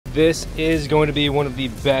This is going to be one of the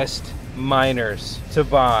best miners to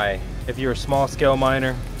buy if you're a small scale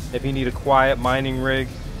miner, if you need a quiet mining rig,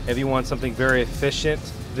 if you want something very efficient.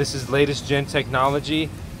 This is latest gen technology.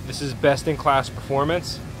 This is best in class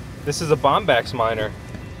performance. This is a Bombax miner,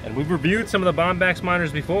 and we've reviewed some of the Bombax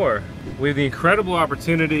miners before. We have the incredible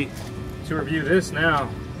opportunity to review this now.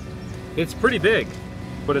 It's pretty big,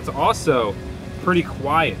 but it's also pretty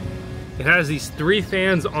quiet. It has these 3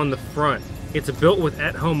 fans on the front. It's built with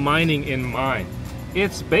at-home mining in mind.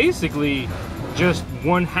 It's basically just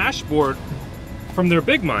one hash board from their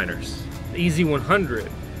big miners, the EZ100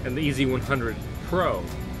 and the EZ100 PRO.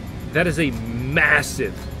 That is a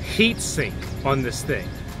massive heat sink on this thing.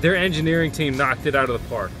 Their engineering team knocked it out of the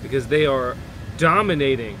park because they are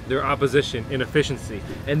dominating their opposition in efficiency.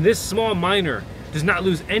 And this small miner does not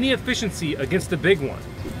lose any efficiency against the big one.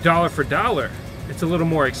 Dollar for dollar, it's a little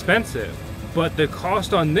more expensive, but the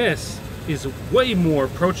cost on this is way more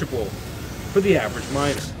approachable for the average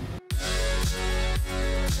miner.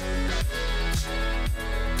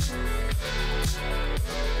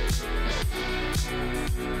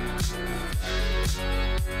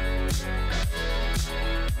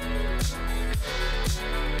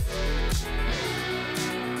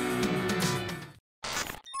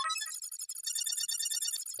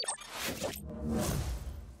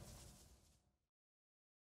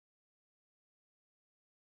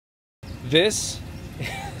 This,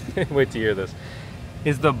 wait to hear this,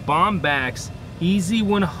 is the Bombax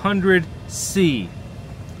EZ100C,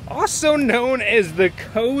 also known as the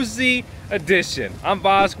Cozy Edition. I'm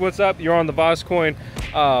Vosk, what's up? You're on the VoskCoin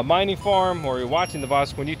mining farm, or you're watching the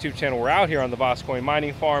VoskCoin YouTube channel. We're out here on the VoskCoin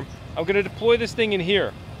mining farm. I'm gonna deploy this thing in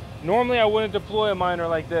here. Normally I wouldn't deploy a miner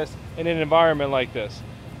like this in an environment like this,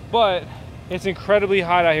 but it's incredibly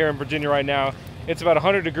hot out here in Virginia right now. It's about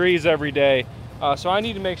 100 degrees every day. So I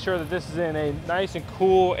need to make sure that this is in a nice and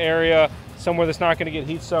cool area, somewhere that's not going to get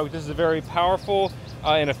heat soaked. This is a very powerful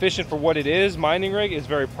and efficient for what it is. Mining rig is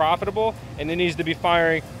very profitable, and it needs to be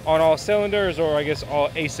firing on all cylinders, or I guess all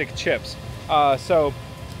ASIC chips. So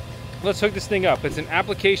let's hook this thing up. It's an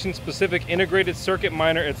application-specific integrated circuit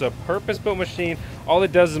miner. It's a purpose-built machine. All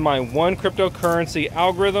it does is mine one cryptocurrency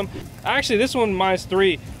algorithm. Actually, this one mines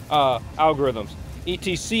 3 algorithms: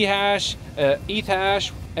 ETC hash, ETH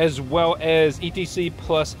hash, as well as ETC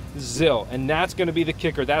plus ZIL, and that's going to be the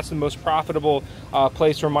kicker. That's the most profitable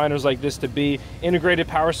place for miners like this to be. Integrated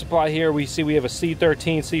power supply here. We see we have a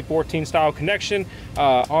C13, C14 style connection,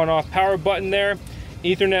 on-off power button there.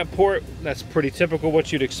 Ethernet port, that's pretty typical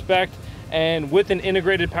what you'd expect. And with an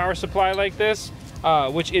integrated power supply like this,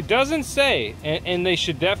 which it doesn't say, and they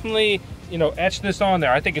should definitely, you know, etch this on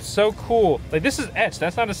there. I think it's so cool. Like, this is etched,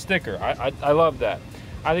 that's not a sticker. I love that.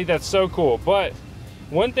 I think that's so cool. But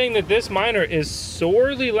one thing that this miner is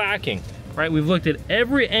sorely lacking, right? We've looked at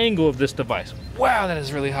every angle of this device. Wow, that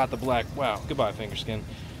is really hot, the black. Wow, goodbye, finger skin.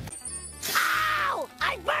 Ow!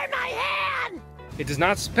 I burned my hand! It does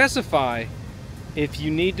not specify if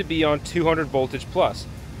you need to be on 200 voltage plus.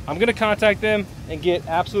 I'm gonna contact them and get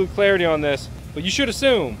absolute clarity on this, but you should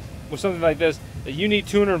assume with something like this that you need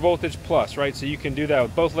 200 voltage plus, right? So you can do that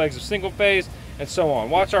with both legs of single phase and so on.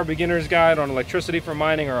 Watch our beginner's guide on electricity for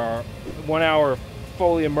mining, or our 1-hour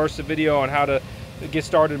fully immersive video on how to get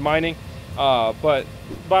started mining. But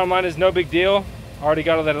bottom line is, no big deal. Already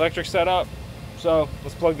got all that electric set up, so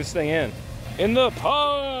let's plug this thing in the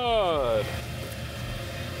pod.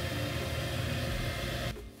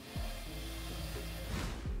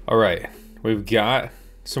 All right, we've got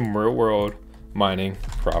some real world mining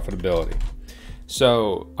profitability.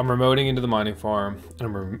 So I'm remoting into the mining farm,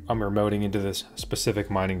 and I'm remoting into this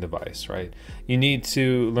specific mining device, right? You need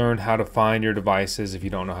to learn how to find your devices if you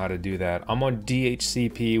don't know how to do that. I'm on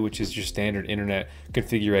DHCP, which is your standard internet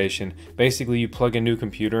configuration. Basically, you plug a new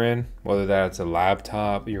computer in, whether that's a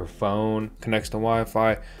laptop, your phone connects to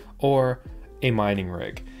Wi-Fi, or a mining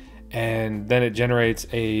rig. And then it generates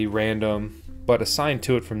a random, but assigned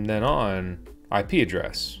to it from then on, IP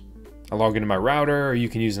address. I log into my router, or you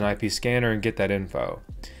can use an IP scanner and get that info.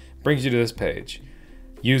 Brings you to this page.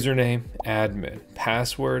 Username, admin.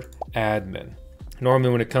 Password, admin. Normally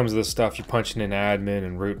when it comes to this stuff, you're punching in admin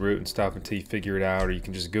and root and stuff until you figure it out, or you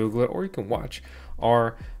can just Google it, or you can watch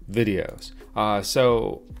our videos.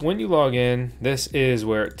 So when you log in, this is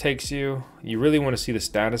where it takes you. You really want to see the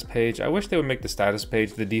status page. I wish they would make the status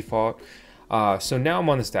page the default. So now I'm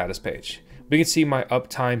on the status page. We can see my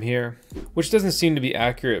uptime here, which doesn't seem to be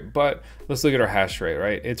accurate, but let's look at our hash rate,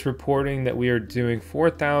 right? It's reporting that we are doing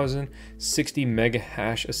 4,060 mega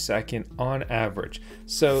hash a second on average.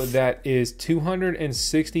 So that is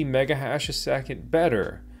 260 mega hash a second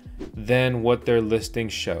better than what their listing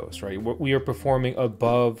shows, right? We are performing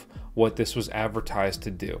above what this was advertised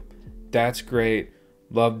to do. That's great.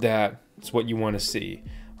 Love that. It's what you want to see,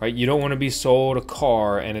 right? You don't want to be sold a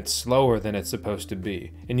car and it's slower than it's supposed to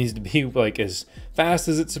be. It needs to be like as fast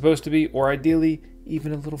as it's supposed to be, or ideally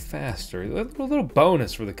even a little faster, a little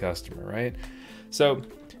bonus for the customer, right? So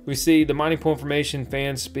we see the mining pool information,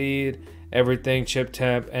 fan speed, everything, chip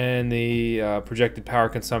temp, and the projected power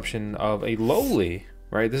consumption of a lowly,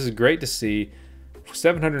 right? This is great to see,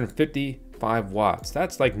 755 watts.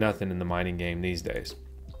 That's like nothing in the mining game these days.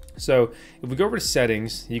 So if we go over to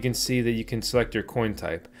settings, you can see that you can select your coin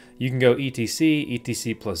type. You can go ETC,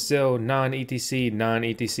 ETC plus ZIL, non-ETC,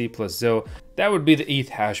 non-ETC plus ZIL. That would be the ETH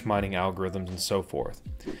hash mining algorithms and so forth.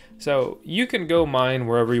 So you can go mine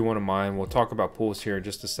wherever you want to mine. We'll talk about pools here in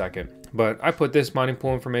just a second. But I put this mining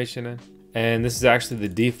pool information in, and this is actually the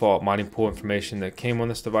default mining pool information that came on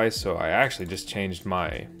this device. So I actually just changed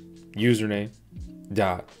my username,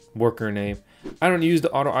 dot, worker name. I don't use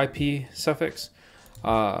the auto IP suffix.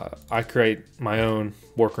 I create my own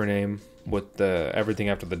worker name with everything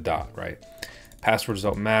after the dot, right? Passwords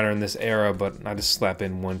don't matter in this era, but I just slap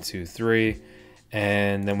in 1, 2, 3.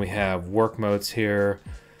 And then we have work modes here.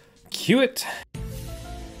 Cue it.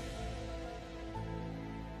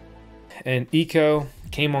 And eco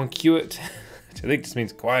came on cue it, which I think just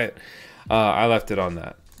means quiet. I left it on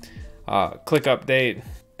that. Click update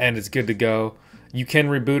and it's good to go. You can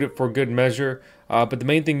reboot it for good measure. But the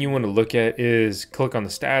main thing you want to look at is click on the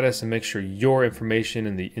status and make sure your information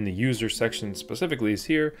in the user section specifically is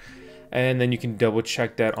here. And then you can double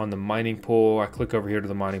check that on the mining pool. I click over here to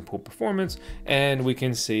the mining pool performance and we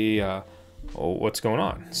can see what's going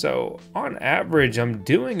on. So on average, I'm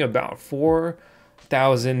doing about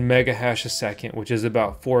 4,000 mega hash a second, which is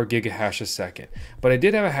about 4 gigahash a second. But I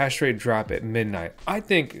did have a hash rate drop at midnight. I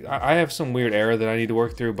think I have some weird error that I need to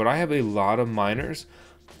work through, but I have a lot of miners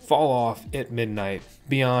fall off at midnight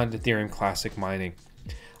beyond Ethereum Classic mining.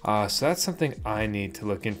 So that's something I need to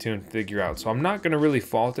look into and figure out. So I'm not going to really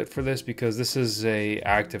fault it for this because this is a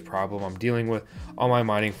active problem I'm dealing with on my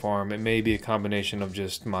mining farm. It may be a combination of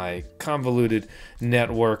just my convoluted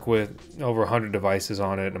network with over 100 devices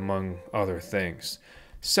on it, among other things.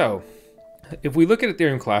 So if we look at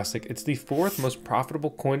Ethereum Classic, it's the 4th most profitable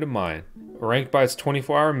coin to mine, ranked by its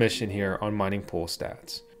 24-hour mission here on Mining Pool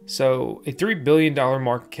Stats. So a $3 billion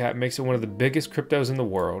market cap makes it one of the biggest cryptos in the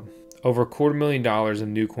world. Over $250,000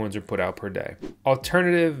 in new coins are put out per day.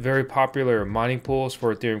 Alternative, very popular mining pools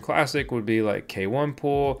for Ethereum Classic would be like K1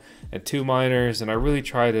 pool and 2 miners. And I really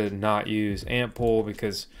try to not use Ant pool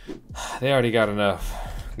because they already got enough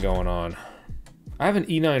going on. I have an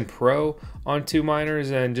E9 Pro on 2 miners,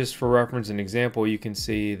 and just for reference and example, you can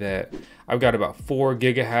see that I've got about 4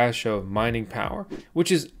 gigahash of mining power,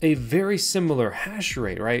 which is a very similar hash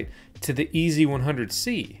rate, right, to the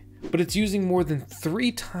EZ100C. But it's using more than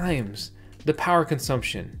 3 times the power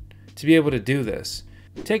consumption to be able to do this.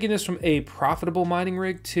 Taking this from a profitable mining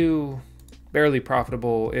rig to barely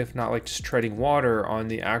profitable, if not like just treading water on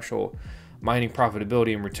the actual mining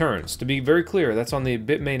profitability and returns. To be very clear, that's on the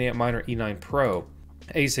Bitmain Antminer E9 Pro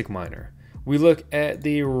ASIC miner. We look at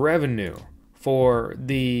the revenue for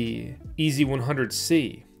the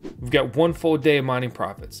EZ100C. We've got 1 full day of mining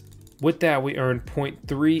profits. With that, we earned 0.3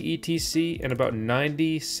 ETC and about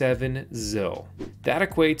 97 ZIL. That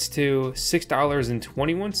equates to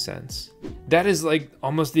 $6.21. That is like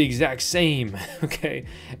almost the exact same, okay,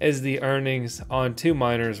 as the earnings on 2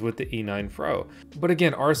 miners with the E9 Pro. But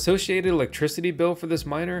again, our associated electricity bill for this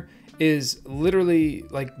miner is literally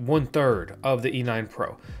like 1/3 of the E9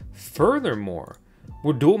 Pro. Furthermore,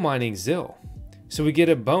 we're dual mining ZIL. So we get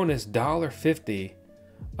a bonus $1.50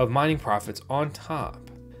 of mining profits on top.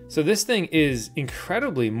 So this thing is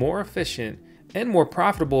incredibly more efficient and more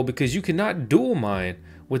profitable because you cannot dual mine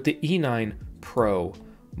with the E9 Pro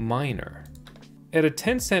miner. At a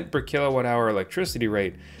 10 cent per kilowatt hour electricity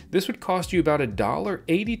rate, this would cost you about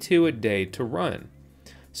 $1.82 a day to run.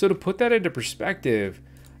 So to put that into perspective,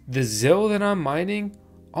 the ZIL that I'm mining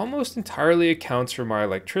almost entirely accounts for my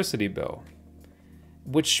electricity bill,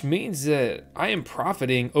 which means that I am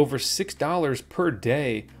profiting over $6 per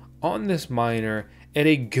day on this miner at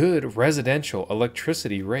a good residential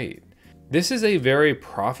electricity rate. This is a very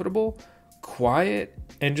profitable, quiet,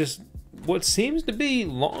 and just what seems to be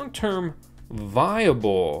long-term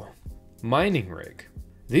viable mining rig.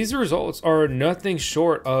 These results are nothing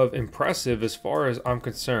short of impressive as far as I'm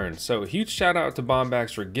concerned. So huge shout out to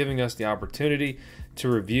Bombax for giving us the opportunity to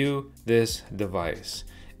review this device.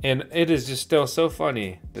 And it is just still so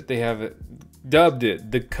funny that they have dubbed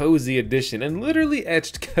it the Cozy Edition and literally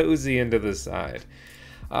etched Cozy into the side.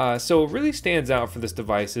 So what really stands out for this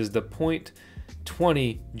device is the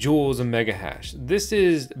 0.20 joules a mega hash. This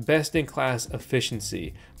is best in class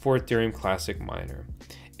efficiency for Ethereum Classic miner.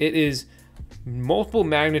 It is multiple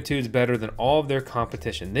magnitudes better than all of their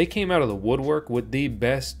competition. They came out of the woodwork with the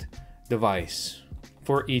best device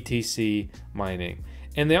for ETC mining.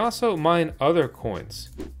 And they also mine other coins,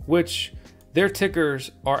 which their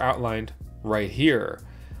tickers are outlined right here.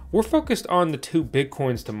 We're focused on the 2 big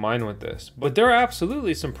coins to mine with this, but there are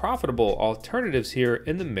absolutely some profitable alternatives here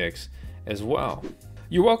in the mix as well.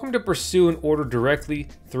 You're welcome to pursue an order directly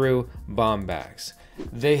through Bombax.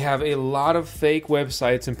 They have a lot of fake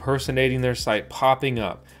websites impersonating their site popping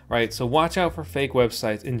up, right? So watch out for fake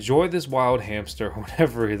websites. Enjoy this wild hamster,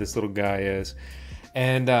 whatever this little guy is.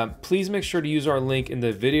 And please make sure to use our link in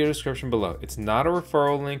the video description below. It's not a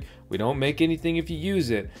referral link. We don't make anything if you use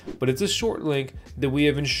it, but it's a short link that we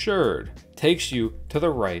have ensured takes you to the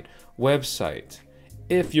right website.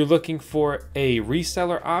 If you're looking for a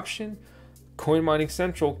reseller option, Coin Mining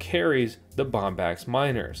Central carries the Bombax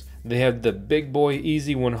miners. They have the big boy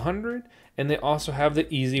EZ100, and they also have the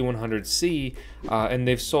EZ100C, and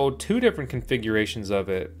they've sold 2 different configurations of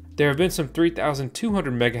it. There have been some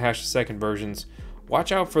 3,200 megahash a second versions.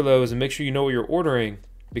 Watch out for those and make sure you know what you're ordering,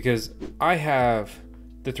 because I have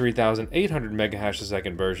the 3,800 megahash a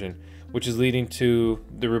second version, which is leading to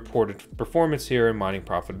the reported performance here and mining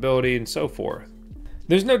profitability and so forth.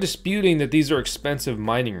 There's no disputing that these are expensive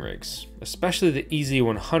mining rigs, especially the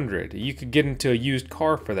EZ100. You could get into a used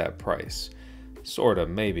car for that price. Sorta,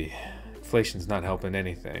 maybe. Inflation's not helping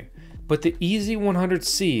anything. But the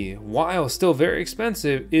EZ100C, while still very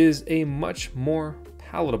expensive, is a much more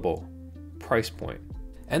palatable price point.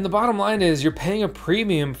 And the bottom line is you're paying a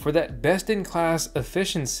premium for that best-in-class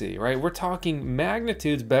efficiency, right? We're talking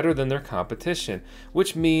magnitudes better than their competition,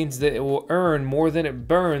 which means that it will earn more than it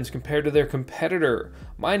burns compared to their competitor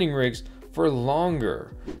mining rigs for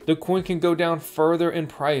longer. The coin can go down further in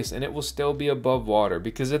price and it will still be above water,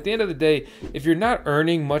 because at the end of the day, if you're not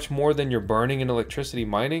earning much more than you're burning in electricity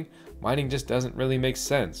mining, mining just doesn't really make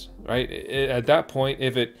sense, right? At that point,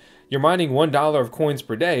 if you're mining $1 of coins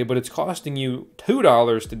per day, but it's costing you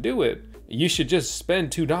 $2 to do it, you should just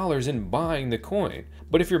spend $2 in buying the coin.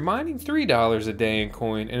 But if you're mining $3 a day in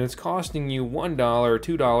coin and it's costing you $1 or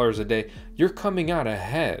 $2 a day, you're coming out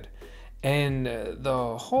ahead. And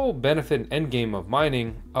the whole benefit and end game of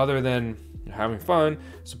mining, other than having fun,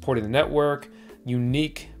 supporting the network,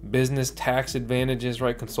 unique business tax advantages,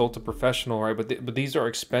 right? Consult a professional, right? But these are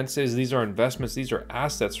expenses, these are investments, these are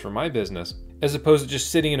assets for my business, as opposed to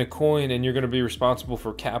just sitting in a coin and you're going to be responsible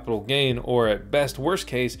for capital gain, or at best, worst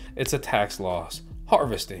case, it's a tax loss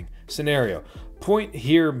harvesting scenario. Point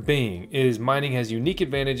here being is mining has unique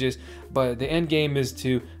advantages, but the end game is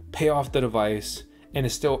to pay off the device and it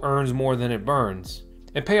still earns more than it burns.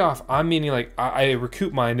 And pay off, I'm meaning like I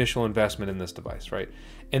recoup my initial investment in this device, right?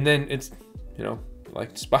 And then it's, you know,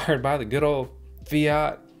 like inspired by the good old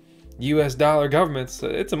fiat US dollar governments.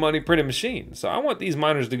 It's a money printing machine. So I want these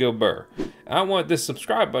miners to go burr. I want this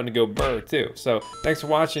subscribe button to go burr too. So thanks for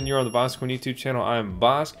watching. You're on the VoskCoin YouTube channel. I'm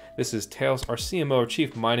Vosk. This is Tails, our CMO, our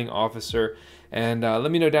Chief Mining Officer. And let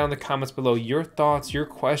me know down in the comments below your thoughts, your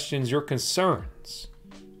questions, your concerns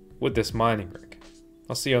with this mining rig.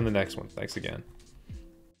 I'll see you on the next one. Thanks again.